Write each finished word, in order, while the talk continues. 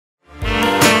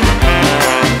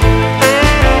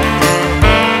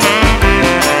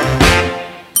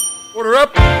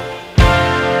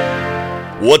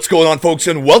What's going on, folks,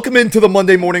 and welcome into the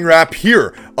Monday Morning Wrap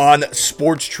here on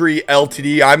Sports Tree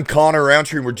Ltd. I'm Connor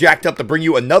Roundtree, and we're jacked up to bring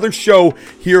you another show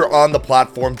here on the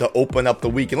platform to open up the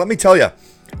week. And let me tell you,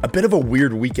 a bit of a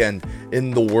weird weekend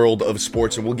in the world of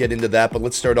sports, and we'll get into that. But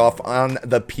let's start off on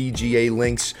the PGA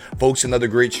links. Folks, another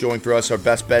great showing for us. Our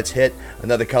best bets hit,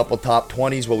 another couple top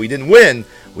 20s. Well, we didn't win.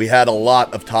 We had a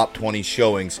lot of top 20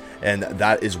 showings, and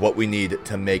that is what we need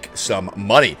to make some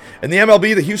money. In the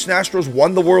MLB, the Houston Astros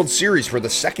won the World Series for the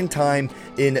second time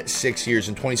in 6 years.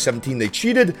 In 2017, they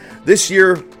cheated. This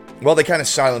year, well, they kind of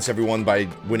silenced everyone by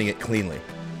winning it cleanly.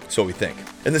 So we think.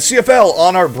 In the CFL,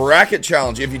 on our bracket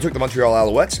challenge, if you took the Montreal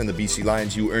Alouettes and the BC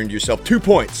Lions, you earned yourself 2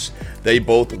 points. They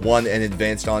both won and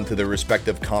advanced on to their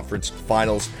respective conference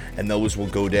finals, and those will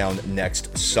go down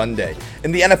next Sunday.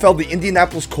 In the NFL, the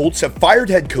Indianapolis Colts have fired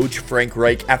head coach Frank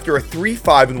Reich after a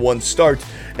 3-5-1 start.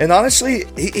 And honestly,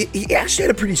 he actually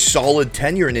had a pretty solid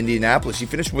tenure in Indianapolis. He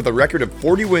finished with a record of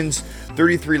 40 wins,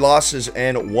 33 losses,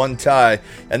 and 1 tie.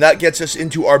 And that gets us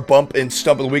into our bump and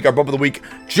stump of the week. Our bump of the week,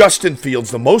 Justin Fields,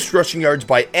 the most rushing yards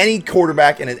by any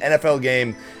quarterback in an NFL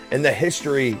game in the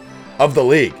history of the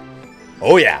league.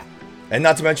 Oh yeah. And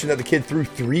not to mention that the kid threw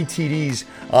 3 TDs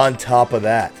on top of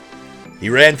that. He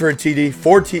ran for a TD,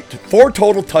 4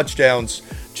 total touchdowns.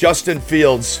 Justin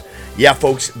Fields. Yeah,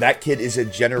 folks, that kid is a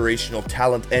generational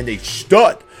talent and a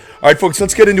stud. All right, folks,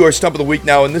 let's get into our stump of the week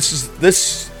now. And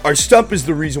our stump is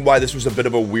the reason why this was a bit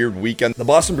of a weird weekend. The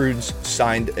Boston Bruins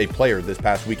signed a player this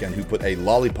past weekend who put a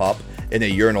lollipop in a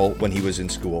urinal when he was in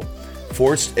school,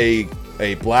 forced a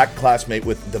black classmate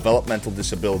with developmental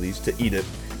disabilities to eat it,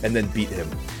 and then beat him.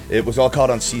 It was all caught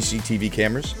on CCTV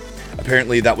cameras.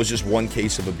 Apparently, that was just one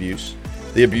case of abuse.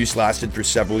 The abuse lasted for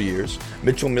several years.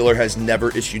 Mitchell Miller has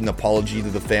never issued an apology to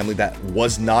the family that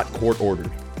was not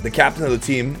court-ordered. The captain of the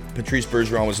team, Patrice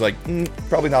Bergeron, was like,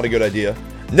 probably not a good idea.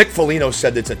 Nick Foligno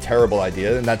said it's a terrible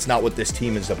idea, and that's not what this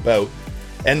team is about.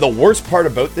 And the worst part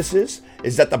about this is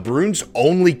that the Bruins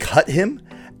only cut him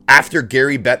after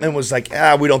Gary Bettman was like,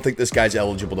 we don't think this guy's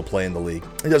eligible to play in the league.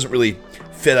 He doesn't really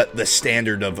fit at the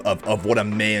standard of what a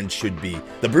man should be.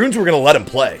 The Bruins were going to let him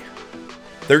play.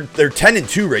 They're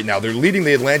 10-2 right now. They're leading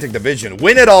the Atlantic Division.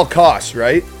 Win at all costs,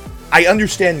 right? I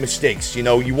understand mistakes. You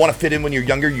know, you want to fit in when you're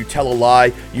younger. You tell a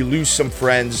lie. You lose some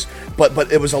friends.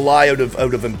 But it was a lie out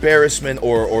of embarrassment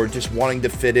or just wanting to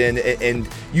fit in. And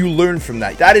you learn from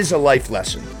that. That is a life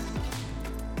lesson.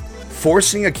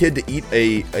 Forcing a kid to eat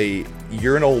a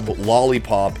urinal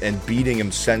lollipop and beating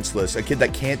him senseless. A kid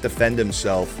that can't defend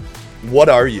himself. What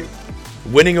are you?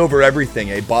 Winning over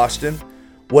everything, eh, Boston?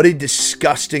 What a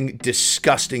disgusting,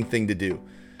 disgusting thing to do.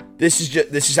 This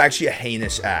is actually a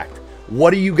heinous act.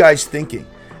 What are you guys thinking?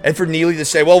 And for Neely to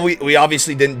say, well, we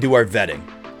obviously didn't do our vetting.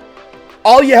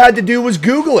 All you had to do was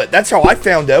Google it. That's how I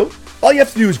found out. All you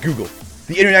have to do is Google.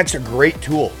 The internet's a great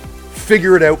tool.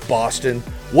 Figure it out, Boston.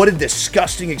 What a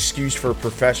disgusting excuse for a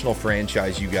professional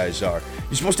franchise you guys are.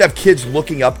 You're supposed to have kids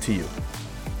looking up to you.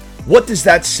 What does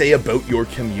that say about your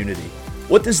community?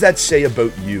 What does that say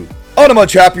about you? On a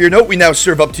much happier note, we now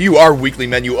serve up to you our weekly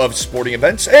menu of sporting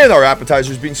events and our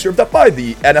appetizers being served up by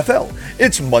the NFL.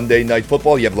 It's Monday Night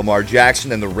Football. You have Lamar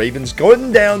Jackson and the Ravens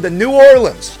going down to New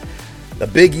Orleans. The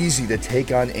Big Easy to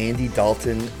take on Andy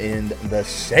Dalton and the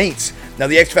Saints. Now,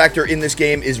 the X factor in this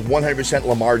game is 100%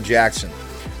 Lamar Jackson.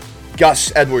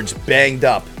 Gus Edwards banged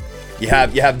up. You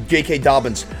have J.K.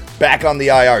 Dobbins back on the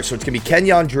IR. So it's going to be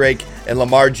Kenyon Drake and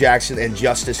Lamar Jackson and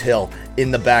Justice Hill in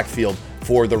the backfield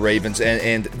for the Ravens.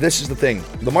 And this is the thing.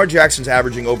 Lamar Jackson's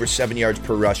averaging over 7 yards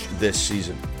per rush this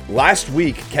season. Last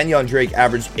week, Kenyon Drake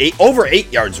averaged over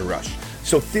 8 yards a rush.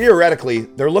 So theoretically,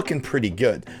 they're looking pretty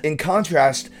good. In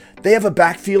contrast, they have a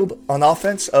backfield on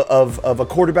offense of a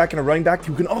quarterback and a running back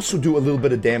who can also do a little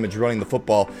bit of damage running the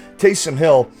football. Taysom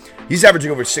Hill, he's averaging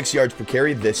over 6 yards per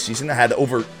carry this season. I had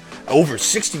over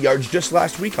 60 yards just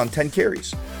last week on 10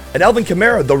 carries. And Alvin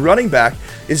Kamara, the running back,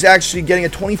 is actually getting a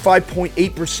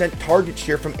 25.8% target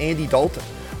share from Andy Dalton.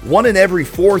 1 in every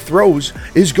 4 throws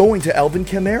is going to Alvin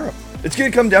Kamara. It's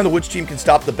going to come down to which team can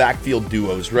stop the backfield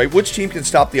duos, right? Which team can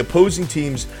stop the opposing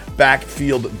team's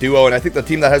backfield duo, and I think the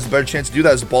team that has the better chance to do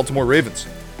that is the Baltimore Ravens.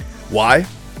 Why?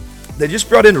 They just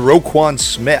brought in Roquan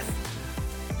Smith.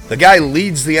 The guy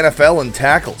leads the NFL in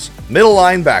tackles. Middle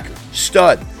linebacker,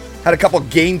 stud. Had a couple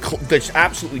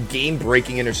absolutely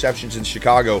game-breaking interceptions in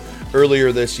Chicago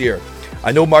earlier this year.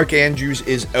 I know Mark Andrews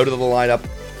is out of the lineup.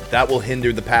 That will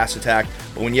hinder the pass attack.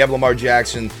 But when you have Lamar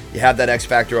Jackson, you have that X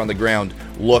factor on the ground.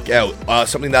 Look out.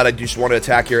 Something that I just want to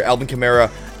attack here, Alvin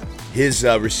Kamara, his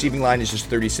receiving line is just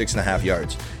 36.5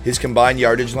 yards. His combined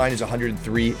yardage line is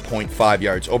 103.5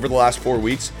 yards. Over the last 4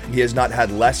 weeks, he has not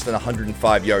had less than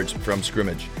 105 yards from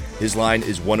scrimmage. His line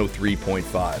is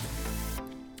 103.5.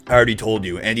 I already told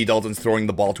you, Andy Dalton's throwing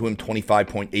the ball to him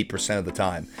 25.8% of the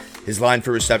time. His line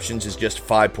for receptions is just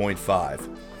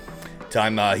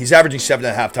 5.5. He's averaging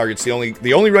 7.5 targets.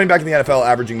 The only running back in the NFL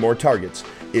averaging more targets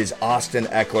is Austin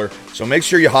Eckler. So make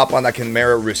sure you hop on that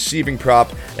Kamara receiving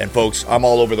prop. And folks, I'm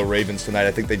all over the Ravens tonight.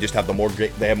 I think they just have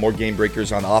more game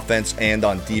breakers on offense and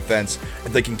on defense.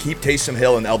 If they can keep Taysom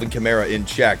Hill and Alvin Kamara in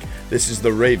check, this is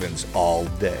the Ravens all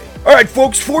day. All right,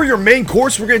 folks, for your main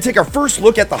course, we're going to take our first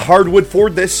look at the hardwood for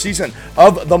this season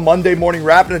of the Monday Morning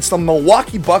Wrap, and it's the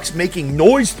Milwaukee Bucks making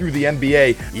noise through the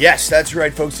NBA. Yes, that's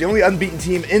right, folks. The only unbeaten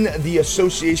team in the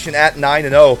association at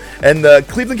 9-0, and the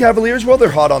Cleveland Cavaliers, well, they're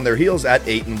hot on their heels at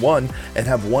 8-1 and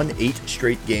have won 8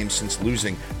 straight games since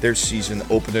losing their season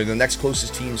opener. The next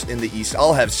closest teams in the East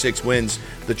all have 6 wins.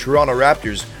 The Toronto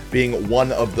Raptors being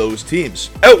one of those teams.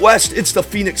 Out west, it's the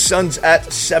Phoenix Suns at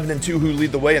 7-2 who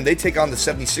lead the way, and they take on the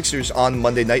 76ers on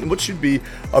Monday night in what should be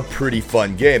a pretty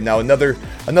fun game. Now, another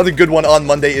good one on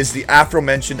Monday is the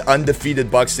aforementioned undefeated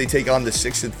Bucks. They take on the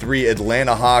 6-3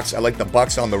 Atlanta Hawks. I like the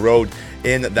Bucks on the road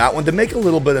in that one to make a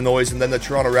little bit of noise, and then the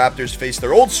Toronto Raptors face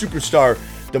their old superstar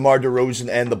DeMar DeRozan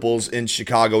and the Bulls in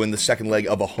Chicago in the second leg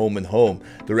of a home-and-home.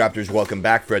 The Raptors welcome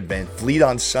back Fred VanVleet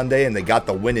on Sunday, and they got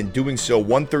the win in doing so,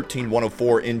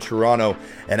 113-104 in Toronto.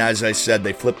 And as I said,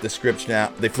 they flipped the script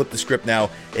now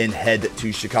and head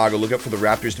to Chicago. Look out for the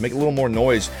Raptors to make a little more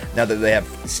noise now that they have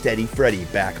Steady Freddy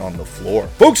back on the floor.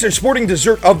 Folks, their sporting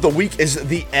dessert of the week is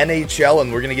the NHL,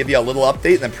 and we're going to give you a little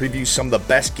update and then preview some of the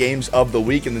best games of the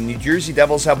week. And the New Jersey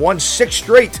Devils have won 6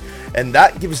 straight, and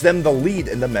that gives them the lead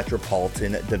in the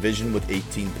Metropolitan Division with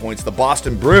 18 points. The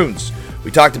Boston Bruins, we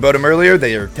talked about them earlier.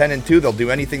 They are 10-2. They'll do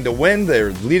anything to win.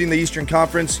 They're leading the Eastern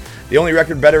Conference. The only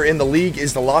record better in the league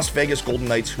is the Las Vegas Golden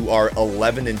Knights, who are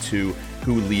 11-2,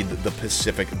 who lead the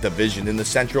Pacific Division. In the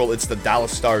Central, it's the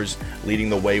Dallas Stars leading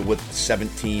the way with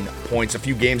 17 points. A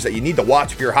few games that you need to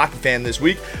watch if you're a hockey fan this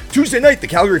week. Tuesday night, the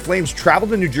Calgary Flames travel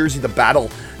to New Jersey to battle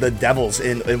the Devils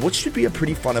in what should be a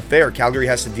pretty fun affair. Calgary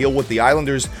has to deal with the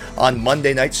Islanders on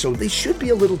Monday night, so they should be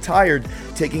a little tired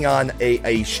taking on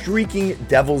a streaking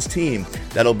Devils team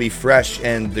that'll be fresh,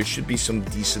 and there should be some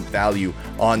decent value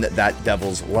on that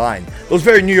Devils line. Those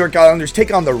very New York Islanders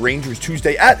take on the Rangers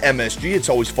Tuesday at MSG. It's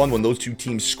always fun when those two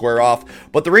teams square off,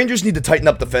 but the Rangers need to tighten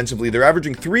up defensively. They're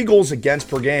averaging 3 goals against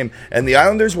per game, and the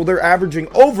Islanders, well, they're averaging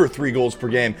over 3 goals per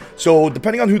game. So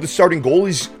depending on who the starting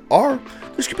goalies are,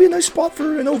 this could be a nice spot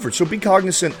for an over. So be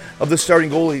cognizant of the starting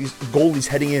goalies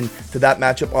heading into that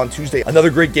matchup on Tuesday. Another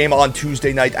great game on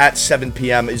Tuesday night at 7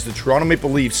 p.m. is the Toronto Maple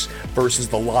Leafs versus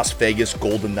the Las Vegas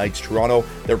Golden Knights. Toronto,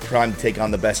 they're primed to take on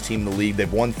the best team in the league.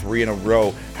 They've won 3 in a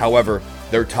row. However,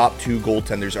 their top 2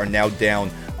 goaltenders are now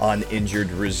down on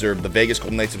injured reserve. The Vegas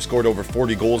Golden Knights have scored over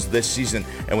 40 goals this season,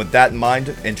 and with that in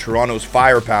mind, and Toronto's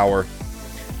firepower,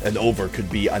 an over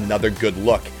could be another good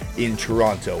look in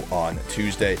Toronto on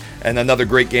Tuesday. And another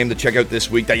great game to check out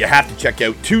this week that you have to check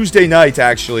out Tuesday night,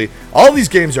 actually. All these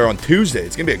games are on Tuesday.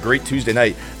 It's going to be a great Tuesday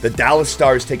night. The Dallas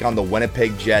Stars take on the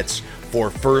Winnipeg Jets for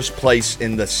first place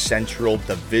in the Central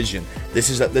Division. This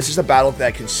is a battle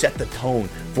that can set the tone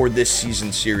for this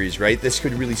season series, right? This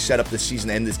could really set up the season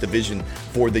and this division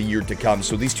for the year to come.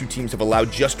 So these two teams have allowed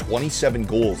just 27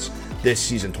 goals this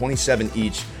season, 27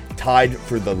 each, tied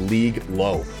for the league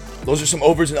low. Those are some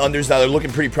overs and unders that are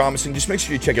looking pretty promising. Just make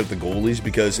sure you check out the goalies,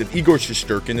 because if Igor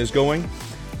Shesterkin is going,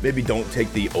 maybe don't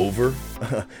take the over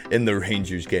in the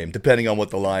Rangers game, depending on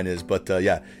what the line is. But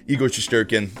yeah, Igor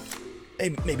Shesterkin,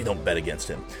 maybe don't bet against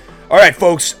him. All right,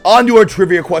 folks, on to our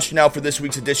trivia question now for this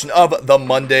week's edition of the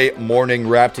Monday Morning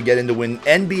Wrap. To get in to win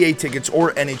NBA tickets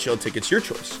or NHL tickets, your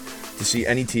choice, to see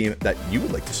any team that you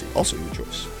would like to see, also your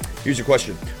choice. Here's your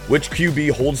question. Which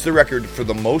QB holds the record for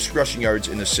the most rushing yards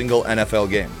in a single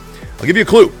NFL game? I'll give you a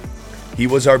clue. He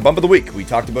was our bump of the week. We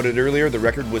talked about it earlier. The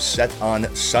record was set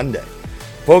on Sunday.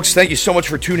 Folks, thank you so much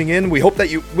for tuning in. We hope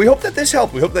that this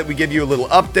helped. We hope that we give you a little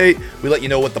update. We let you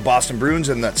know what the Boston Bruins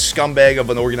and that scumbag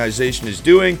of an organization is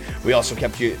doing. We also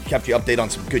kept you updated on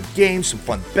some good games, some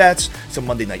fun bets, some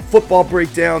Monday Night Football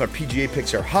breakdown. Our PGA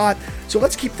picks are hot. So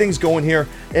let's keep things going here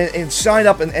and sign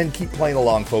up and keep playing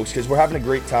along, folks, because we're having a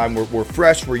great time. We're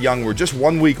fresh, we're young, we're just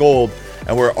 1 week old,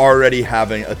 and we're already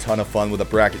having a ton of fun with a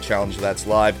bracket challenge that's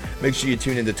live. Make sure you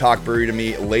tune in to Talk Brewery to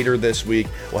me later this week.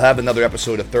 We'll have another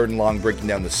episode of Third and Long breaking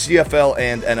down the CFL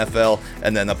and NFL.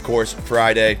 And then, of course,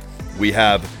 Friday, we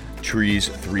have Trees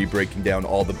 3 breaking down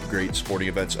all the great sporting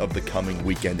events of the coming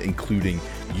weekend, including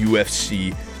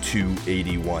UFC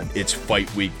 281. It's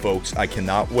fight week, folks. I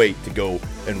cannot wait to go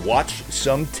and watch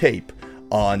some tape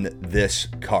on this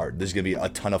card. This is going to be a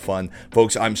ton of fun.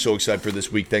 Folks, I'm so excited for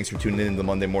this week. Thanks for tuning in to the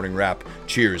Monday Morning Wrap.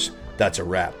 Cheers. That's a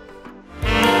wrap.